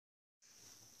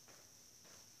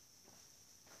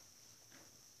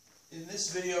In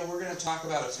this video, we're going to talk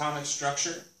about atomic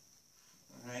structure.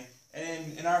 All right?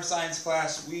 And in our science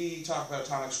class, we talk about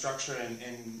atomic structure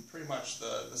in pretty much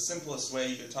the simplest way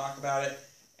you can talk about it.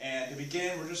 And to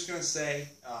begin, we're just going to say,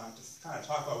 to kind of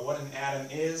talk about what an atom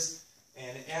is.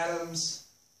 And atoms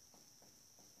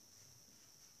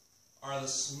are the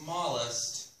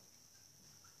smallest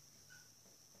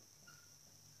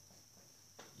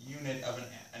unit of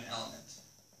an element.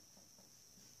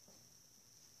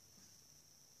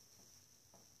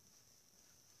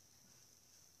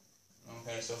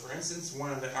 Okay, so for instance,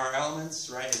 one of our elements,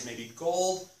 right, is maybe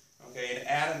gold. Okay, an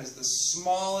atom is the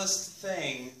smallest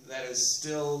thing that is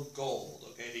still gold.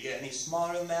 Okay, if you get any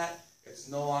smaller than that, it's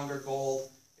no longer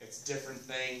gold. It's a different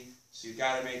thing. So you've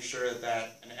got to make sure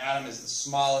that an atom is the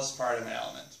smallest part of an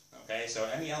element. Okay, so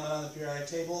any element on the periodic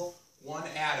table, one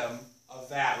atom of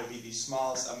that would be the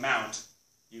smallest amount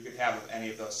you could have of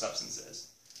any of those substances.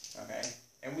 Okay.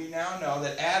 And we now know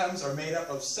that atoms are made up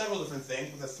of several different things,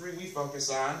 but the three we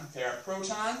focus on, they are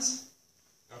protons,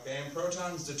 okay, and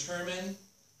protons determine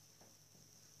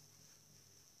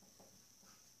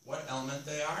what element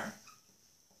they are,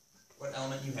 what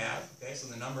element you have, okay, so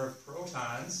the number of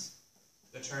protons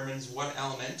determines what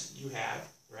element you have,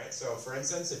 right, so for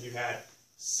instance, if you had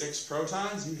 6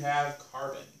 protons, you have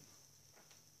carbon,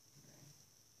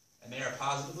 and they are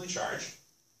positively charged,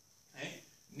 okay,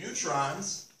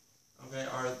 neutrons, okay,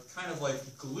 are kind of like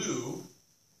glue,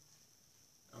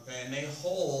 okay, and they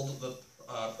hold the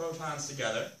protons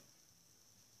together,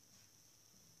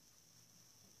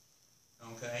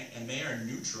 okay, and they are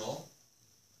neutral,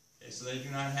 okay, so they do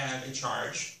not have a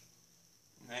charge,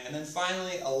 okay, and then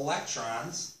finally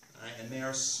electrons, right, and they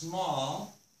are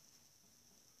small,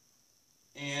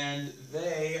 and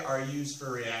they are used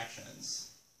for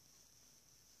reactions.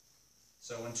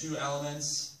 So when two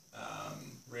elements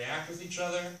react with each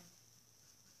other,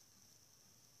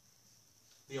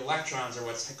 the electrons are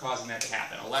what's causing that to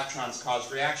happen. Electrons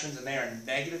cause reactions, and they are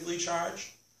negatively charged.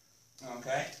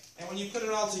 Okay? And when you put it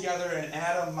all together, an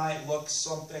atom might look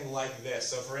something like this.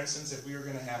 So for instance, if we were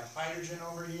going to have hydrogen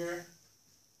over here,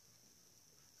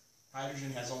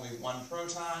 hydrogen has only 1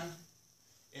 proton.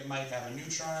 It might have a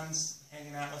neutron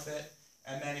hanging out with it,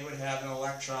 and then it would have an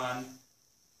electron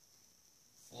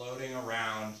floating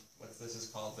around what this is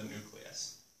called the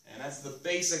nucleus. And that's the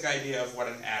basic idea of what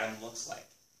an atom looks like.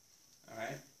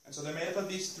 Alright, and so they're made up of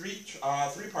these three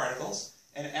particles,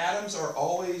 and atoms are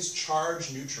always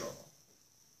charge neutral.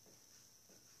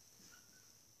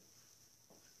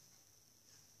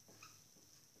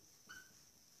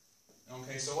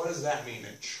 Okay, so what does that mean?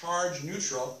 A charge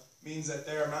neutral means that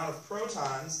their amount of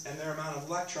protons and their amount of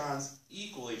electrons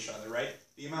equal each other, right?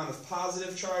 The amount of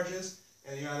positive charges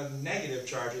and the amount of negative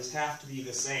charges have to be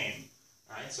the same.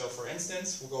 Alright, so for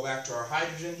instance, we'll go back to our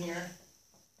hydrogen here.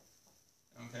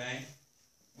 Okay.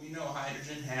 We know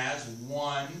hydrogen has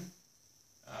 1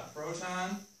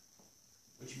 proton,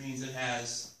 which means it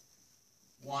has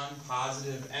one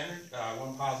positive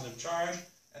charge,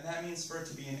 and that means for it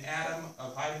to be an atom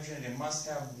of hydrogen, it must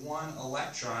have 1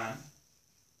 electron,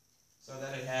 so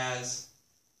that it has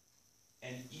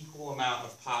an equal amount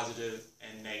of positive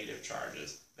and negative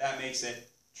charges. That makes it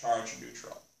charge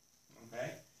neutral. Okay?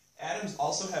 Atoms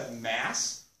also have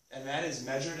mass, and that is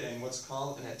measured in what's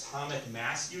called an atomic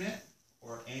mass unit,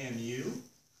 or AMU.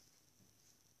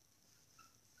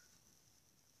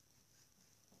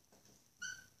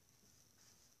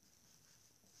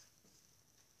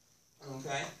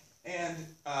 Okay, and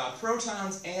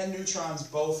protons and neutrons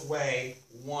both weigh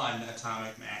 1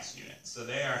 atomic mass unit. So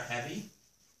they are heavy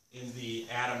in the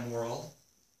atom world.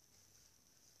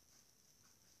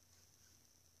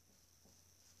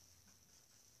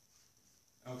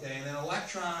 Okay, and then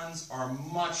electrons are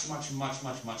much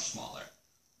smaller.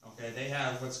 Okay, they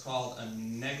have what's called a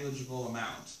negligible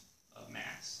amount of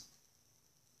mass.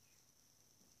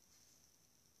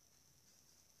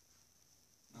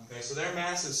 Okay, so their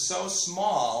mass is so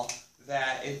small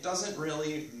that it doesn't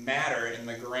really matter in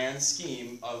the grand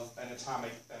scheme of an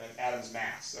atom's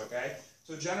mass, okay?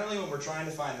 So generally when we're trying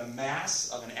to find the mass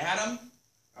of an atom,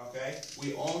 okay,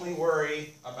 we only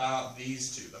worry about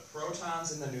these two, the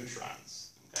protons and the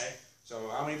neutrons, okay? So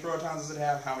how many protons does it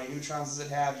have? How many neutrons does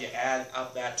it have? You add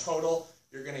up that total,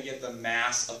 you're going to get the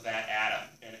mass of that atom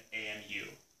in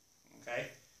AMU. Okay?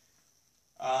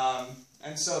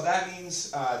 And so that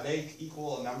means they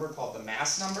equal a number called the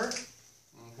mass number.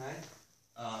 Okay?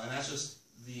 And that's just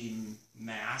the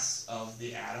mass of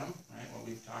the atom, right? What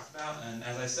we've talked about. And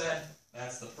as I said,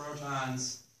 that's the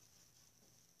protons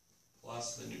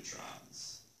plus the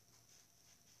neutrons.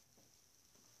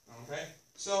 Okay?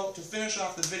 So to finish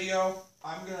off the video,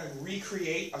 I'm going to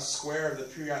recreate a square of the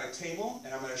periodic table,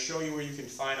 and I'm going to show you where you can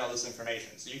find all this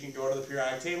information. So you can go to the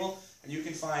periodic table, and you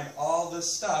can find all this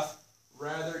stuff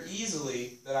rather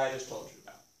easily that I just told you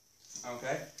about.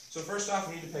 Okay? So first off,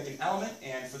 we need to pick an element,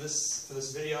 and for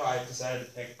this video, I decided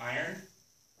to pick iron,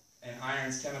 and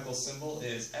iron's chemical symbol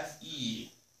is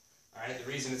Fe. All right?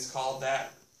 The reason it's called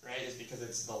that, right, is because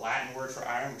it's the Latin word for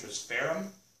iron, which is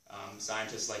ferrum.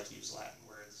 Scientists like to use Latin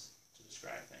words to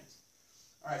describe things.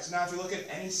 All right, so now if you look at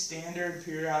any standard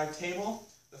periodic table,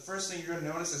 the first thing you're going to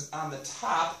notice is on the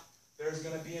top, there's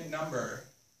going to be a number.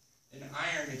 In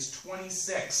iron, it's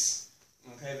 26.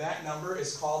 Okay, that number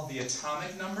is called the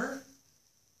atomic number.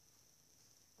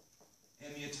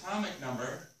 And the atomic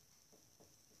number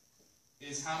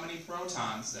is how many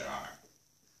protons there are.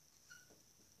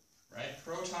 Right?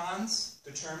 Protons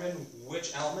determine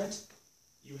which element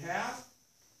you have.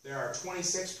 There are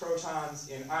 26 protons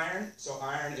in iron, so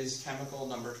iron is chemical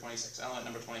number 26, element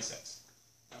number 26.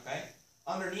 Okay?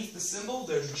 Underneath the symbol,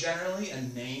 there's generally a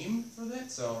name for it.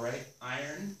 So, right,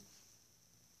 iron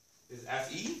is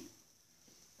Fe.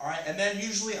 All right, and then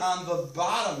usually on the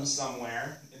bottom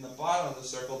somewhere, in the bottom of the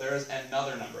circle, there is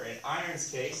another number. In iron's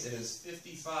case, it is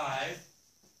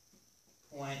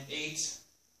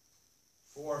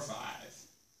 55.845.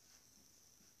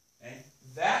 Okay?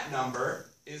 That number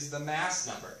is the mass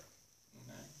number.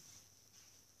 Okay?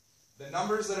 The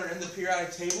numbers that are in the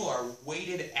periodic table are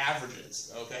weighted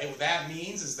averages. Okay? What that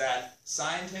means is that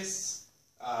scientists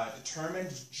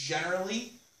determined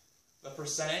generally the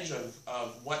percentage of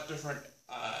what different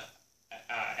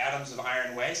atoms of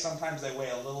iron weigh. Sometimes they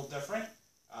weigh a little different.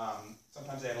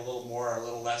 Sometimes they have a little more or a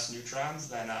little less neutrons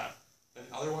than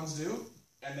other ones do.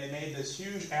 And they made this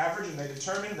huge average, and they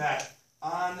determined that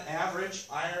on average,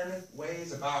 iron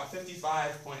weighs about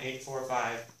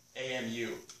 55.845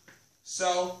 AMU.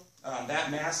 So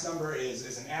that mass number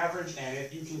is an average,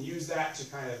 and you can use that to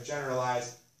kind of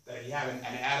generalize that if you have an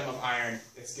atom of iron,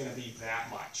 it's going to be that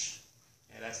much.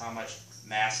 And that's how much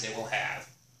mass it will have.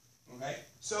 Okay?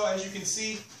 So as you can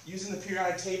see, using the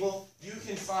periodic table, you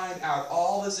can find out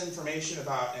all this information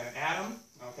about an atom.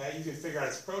 Okay? You can figure out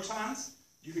its protons.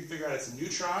 You can figure out its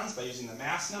neutrons by using the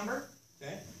mass number.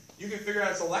 Okay? You can figure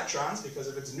out its electrons, because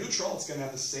if it's neutral, it's going to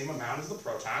have the same amount as the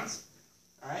protons.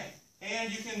 All right?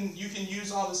 And you can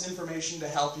use all this information to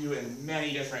help you in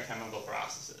many different chemical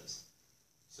processes.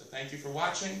 So thank you for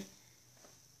watching.